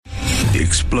The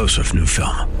explosive new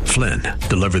film, Flynn,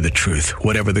 deliver the truth,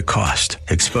 whatever the cost,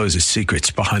 exposes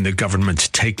secrets behind the government's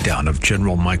takedown of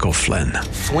General Michael Flynn.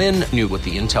 Flynn knew what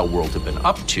the intel world had been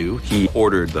up to. He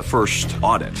ordered the first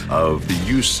audit of the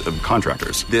use of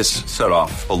contractors. This set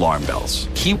off alarm bells.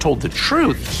 He told the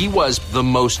truth. He was the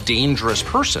most dangerous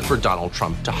person for Donald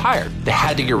Trump to hire. They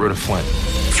had to get rid of Flynn.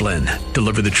 Flynn,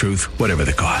 deliver the truth, whatever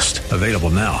the cost. Available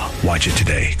now. Watch it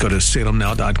today. Go to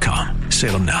salemnow.com.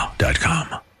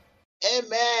 salemnow.com.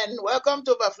 Amen. Welcome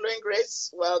to Overflowing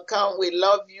Grace. Welcome. We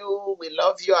love you. We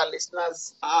love you, our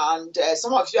listeners. And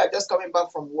some of you are just coming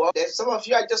back from work. Some of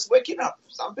you are just waking up.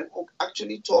 Some people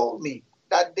actually told me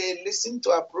that they listen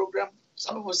to our program.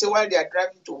 Some people say while they are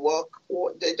driving to work,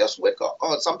 or they just wake up.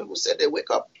 Or some people say they wake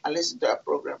up and listen to our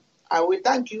program. And we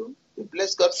thank you. We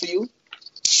bless God for you.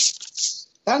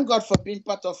 Thank God for being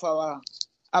part of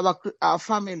our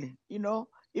family. You know,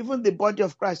 even the body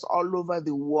of Christ all over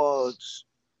the world.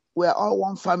 We are all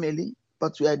one family,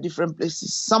 but we are different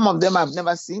places. Some of them I've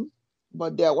never seen,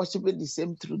 but they are worshiping the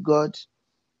same true God,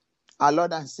 our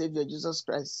Lord and Savior, Jesus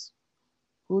Christ,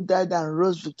 who died and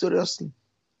rose victoriously.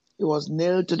 He was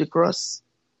nailed to the cross.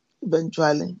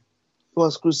 Eventually, he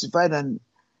was crucified and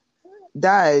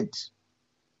died.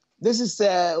 This is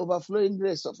Overflowing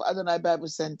Grace of Adonai Bible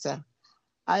Center.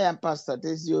 I am Pastor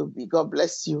Desi Obi. God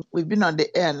bless you. We've been on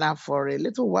the air now for a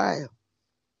little while.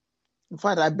 In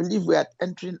fact, I believe we are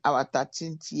entering our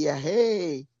 13th year.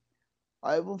 Hey,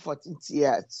 or even 14th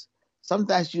year.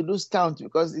 Sometimes you lose count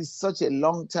because it's such a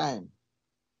long time.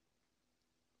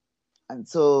 And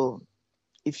so,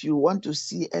 if you want to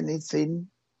see anything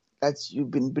that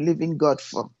you've been believing God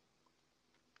for,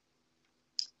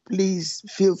 please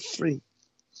feel free.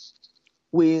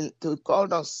 To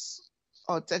call us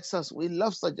or text us. We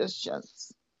love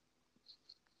suggestions.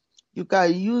 You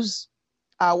can use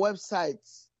our website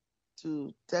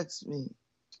to text me.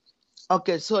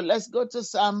 Okay, so let's go to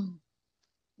Psalm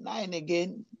 9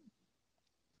 again.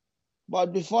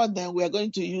 But before then, we are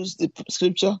going to use the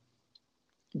scripture,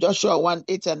 Joshua 1,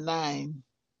 8 and 9.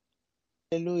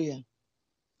 Hallelujah.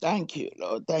 Thank you,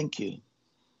 Lord. Thank you.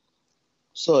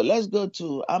 So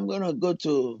I'm going to go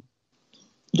to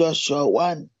Joshua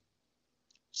 1,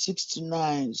 6 to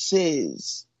 9.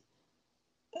 Says,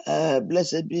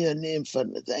 blessed be your name,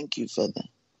 Father. Thank you, Father.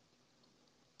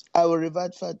 I will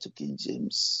revert further to King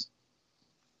James.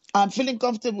 I'm feeling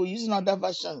comfortable using other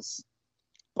versions,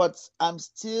 but I'm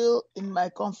still in my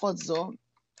comfort zone,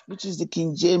 which is the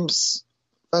King James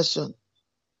version.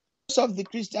 Most of the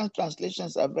Christian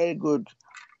translations are very good.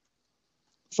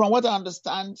 From what I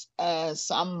understand,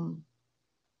 some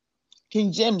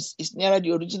King James is nearer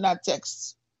the original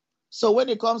text. So when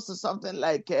it comes to something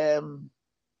like 1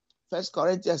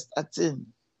 Corinthians 13,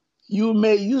 you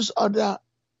may use other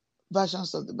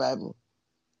versions of the Bible.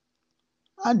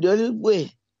 And the only way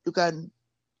you can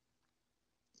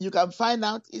find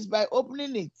out is by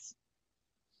opening it.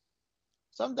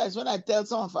 Sometimes when I tell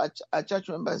some of our church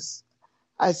members,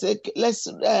 I say, let's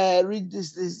read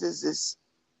this.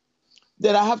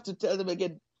 Then I have to tell them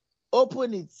again,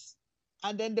 open it.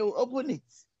 And then they will open it.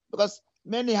 Because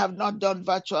many have not done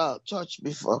virtual church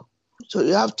before. So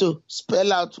you have to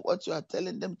spell out what you are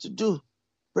telling them to do.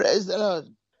 Praise the Lord.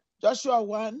 Joshua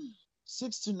 1,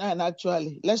 6 to 9,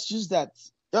 actually. Let's use that.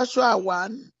 Joshua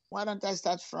 1, why don't I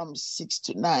start from 6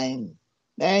 to 9?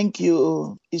 Thank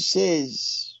you. It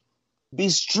says, be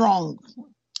strong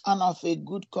and of a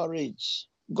good courage.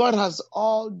 God has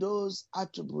all those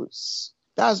attributes.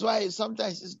 That's why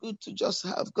sometimes it's good to just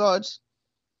have God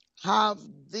have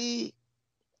the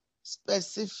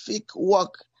specific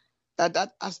work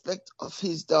that aspect of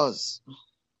his does.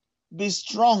 Be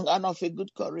strong and of a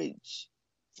good courage.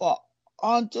 For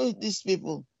unto these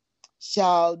people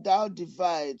shall thou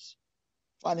divide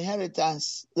for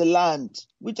inheritance the land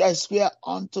which I swear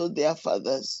unto their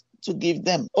fathers to give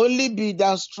them. Only be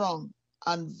thou strong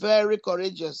and very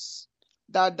courageous,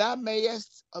 that thou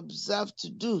mayest observe to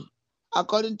do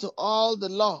according to all the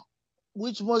law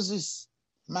which Moses,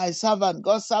 my servant,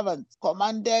 God's servant,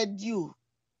 commanded you.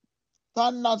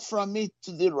 Turn not from it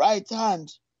to the right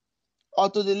hand or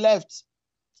to the left,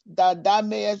 that thou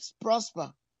mayest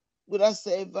prosper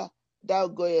whithersoever thou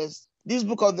goest. This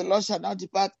book of the law shall not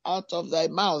depart out of thy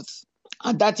mouth.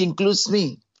 And that includes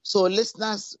me. So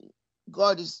listeners,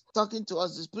 God is talking to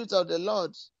us. The Spirit of the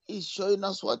Lord is showing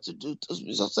us what to do to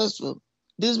be successful.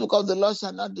 This book of the law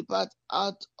shall not depart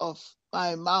out of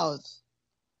my mouth.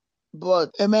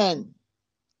 But, amen.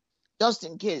 Just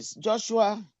in case,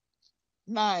 Joshua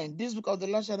 9, this book of the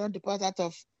law shall not depart out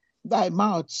of thy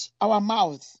mouth, our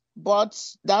mouth, but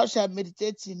thou shalt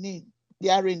meditate in it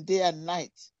therein day and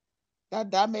night, that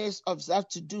thou mayest observe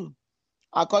to do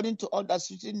according to all that's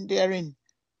written therein.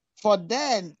 For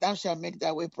then thou shalt make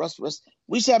thy way prosperous.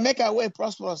 We shall make our way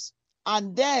prosperous,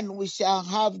 and then we shall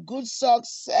have good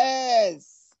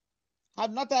success.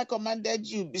 Have not I commanded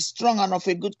you? Be strong and of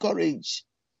a good courage.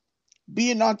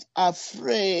 Be not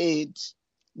afraid,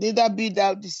 neither be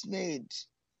thou dismayed.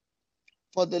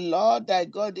 For the Lord thy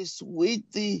God is with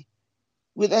thee,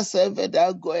 whithersoever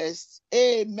thou goest.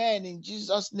 Amen. In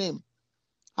Jesus' name.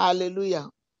 Hallelujah.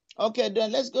 Okay,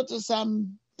 then let's go to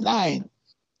Psalm 9.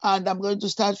 And I'm going to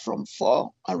start from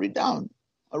 4 and read down.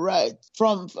 All right.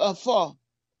 From 4.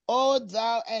 O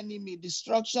thou enemy,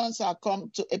 destructions are come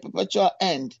to a perpetual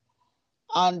end,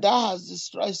 and thou hast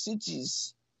destroyed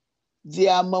cities.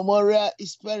 Their memorial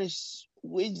is perished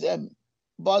with them,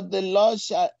 but the Lord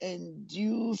shall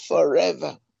endure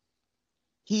forever.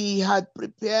 He had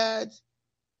prepared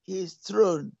his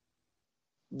throne.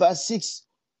 Verse 6.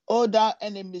 O thou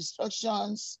enemy,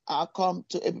 destructions are come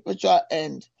to a perpetual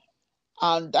end,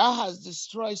 and thou hast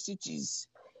destroyed cities.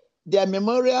 Their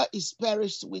memorial is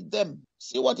perished with them.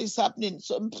 See what is happening.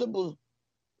 Some people,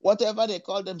 whatever they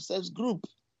call themselves, group,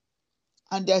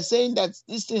 and they're saying that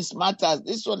these things matter,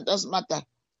 this one doesn't matter.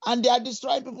 And they are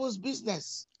destroying people's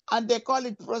business. And they call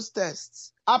it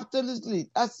protests. Absolutely.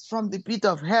 That's from the pit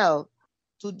of hell,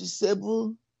 to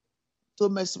disable, to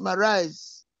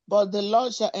mesmerize. But the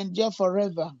Lord shall endure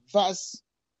forever. Verse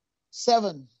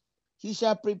 7. He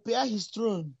shall prepare his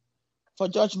throne for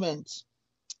judgment,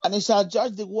 and he shall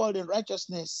judge the world in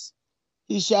righteousness.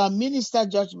 He shall minister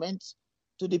judgment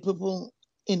to the people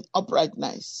in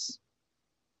uprightness.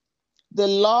 The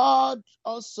Lord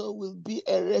also will be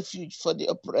a refuge for the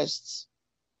oppressed,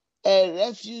 a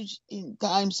refuge in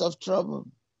times of trouble.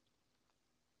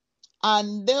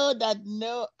 And they that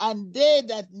know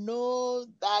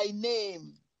thy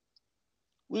name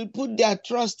will put their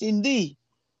trust in thee,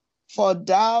 for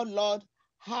thou, Lord,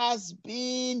 has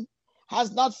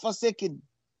not forsaken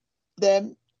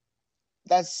them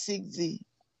that seek thee.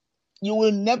 You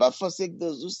will never forsake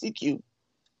those who seek you.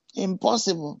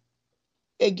 Impossible.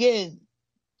 Again,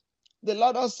 the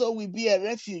Lord also will be a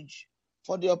refuge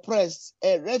for the oppressed,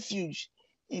 a refuge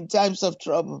in times of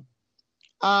trouble.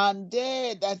 And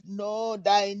they that know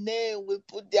thy name will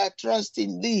put their trust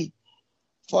in thee,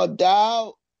 for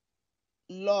thou,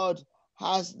 Lord,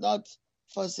 hast not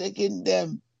forsaken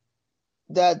them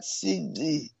that seek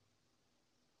thee.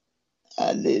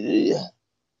 Hallelujah.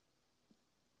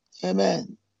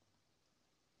 Amen.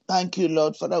 Thank you,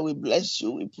 Lord. Father, we bless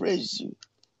you. We praise you.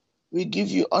 We give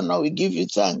you honor. We give you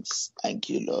thanks. Thank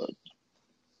you, Lord.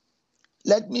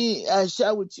 Let me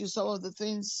share with you some of the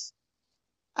things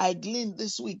I gleaned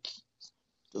this week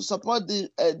to support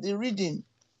the reading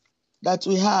that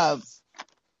we have.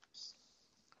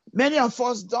 Many of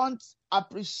us don't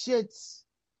appreciate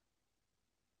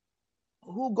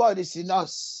who God is in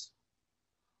us.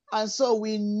 And so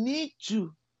we need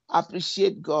to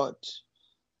appreciate God.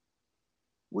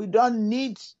 We don't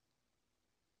need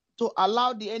to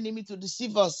allow the enemy to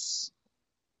deceive us.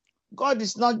 God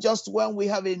is not just when we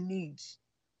have a need.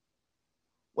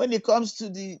 When it comes to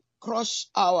the crush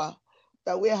hour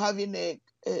that we're having a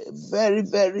very,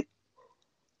 very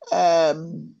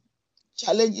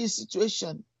challenging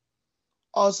situation,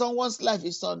 or someone's life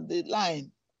is on the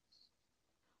line,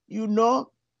 you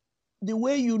know, the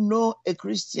way you know a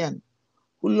Christian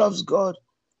who loves God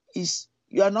is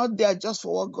you are not there just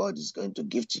for what God is going to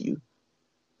give to you.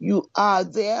 You are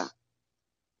there,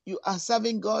 you are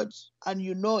serving God, and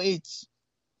you know it.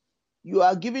 You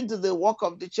are giving to the work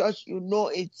of the church, you know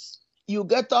it. You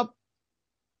get up,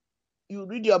 you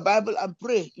read your Bible and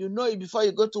pray. You know it before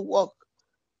you go to work.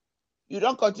 You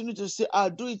don't continue to say, I'll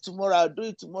do it tomorrow, I'll do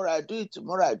it tomorrow, I'll do it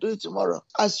tomorrow, I'll do it tomorrow.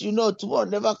 As you know, tomorrow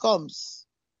never comes.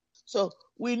 So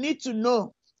we need to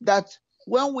know that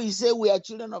when we say we are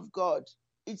children of God,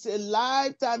 it's a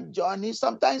lifetime journey.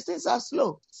 Sometimes things are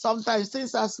slow.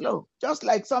 Just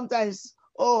like sometimes,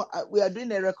 we are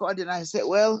doing a recording and I say,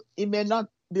 well, it may not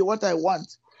be what I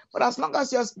want. But as long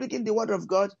as you're speaking the word of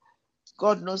God,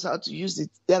 God knows how to use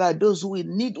it. There are those who will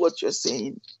need what you're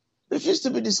saying. Refuse to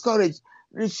be discouraged.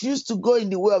 Refuse to go in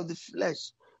the way of the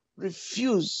flesh.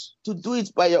 Refuse to do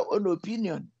it by your own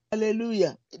opinion.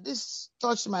 Hallelujah. This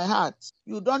touched my heart.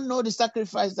 You don't know the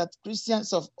sacrifice that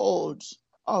Christians of old,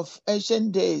 of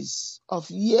ancient days, of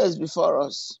years before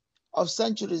us, of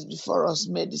centuries before us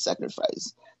made the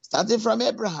sacrifice. Starting from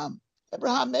Abraham.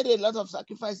 Abraham made a lot of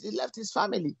sacrifice. He left his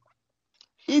family.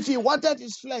 If he wanted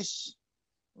his flesh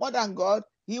more than God,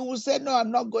 he would say, no,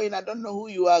 I'm not going. I don't know who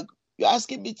you are. You're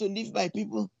asking me to leave my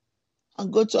people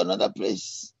and go to another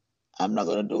place. I'm not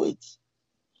going to do it.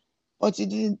 But he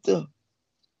didn't do.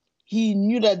 He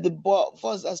knew that the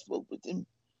voice that spoke with him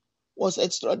was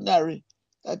extraordinary,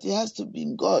 that he has to be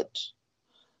in God.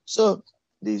 So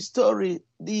the story,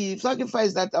 the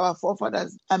sacrifice that our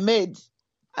forefathers have made,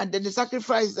 and then the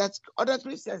sacrifice that other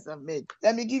Christians have made.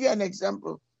 Let me give you an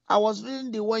example. I was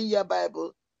reading the 1 year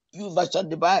Bible, YouVersion,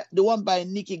 the one by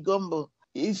Nicky Gumbo.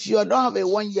 If you don't have a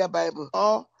 1 year Bible,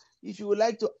 or if you would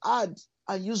like to add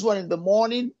and use one in the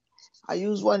morning, I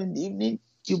use one in the evening,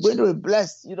 you're going to be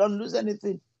blessed. You don't lose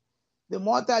anything. The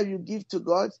more time you give to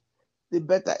God, the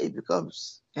better it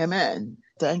becomes. Amen.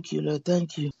 Thank you, Lord.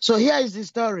 Thank you. So here is the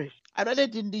story. I read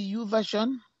it in the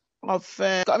YouVersion of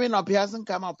coming up. He hasn't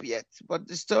come up yet, but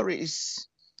the story is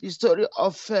the story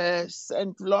of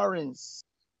St. Lawrence,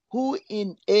 who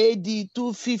in AD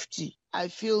 250, I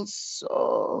feel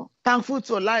so thankful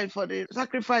to life for the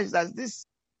sacrifice that this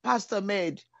pastor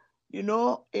made. You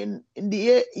know, in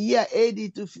the year AD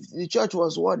 250, the church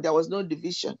was one. There was no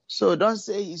division. So don't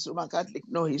say he's Roman Catholic.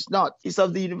 No, he's not. He's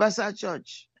of the Universal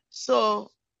Church.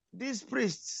 So this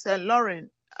priest, St. Lawrence,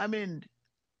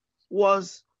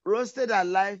 was roasted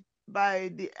alive by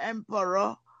the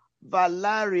Emperor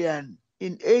Valerian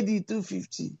in AD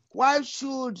 250. Why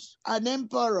should an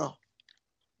emperor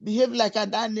behave like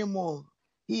an animal?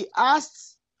 He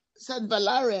asked St.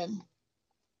 Valerian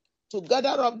to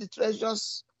gather up the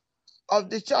treasures of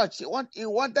the church. He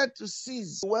wanted to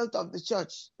seize the wealth of the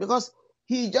church because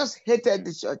he just hated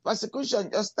the church. Persecution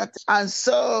just started. And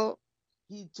so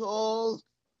he told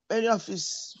many of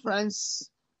his friends,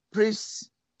 priests,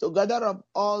 to gather up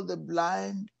all the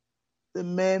blind, the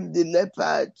maimed, the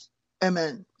leopard.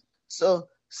 Amen. So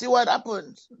see what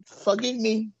happened. Forgive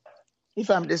me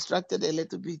if I'm distracted a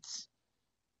little bit.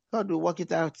 God will work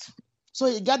it out. So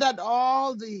he gathered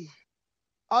all the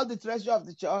treasure of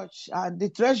the church, and the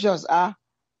treasures are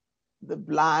the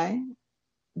blind,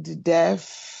 the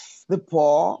deaf, the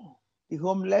poor, the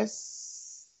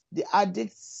homeless, the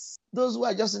addicts, those who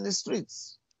are just in the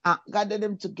streets, gathered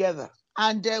them together.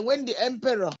 And when the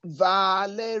Emperor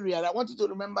Valerian, I want you to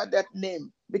remember that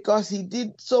name because he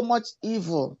did so much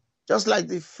evil, just like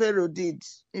the Pharaoh did.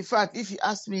 In fact, if you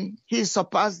ask me, he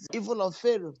surpassed the evil of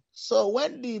Pharaoh. So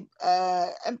when the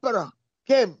Emperor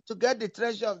came to get the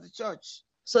treasure of the church,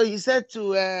 so he said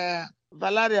to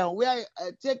Valerian,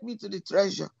 take me to the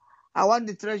treasure. I want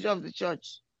the treasure of the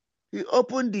church. He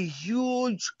opened the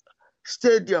huge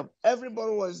stadium.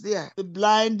 Everybody was there. The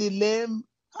blind, the lame.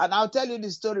 And I'll tell you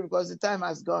the story because the time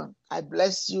has gone. I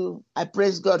bless you. I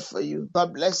praise God for you.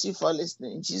 God bless you for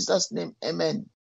listening. In Jesus' name, amen.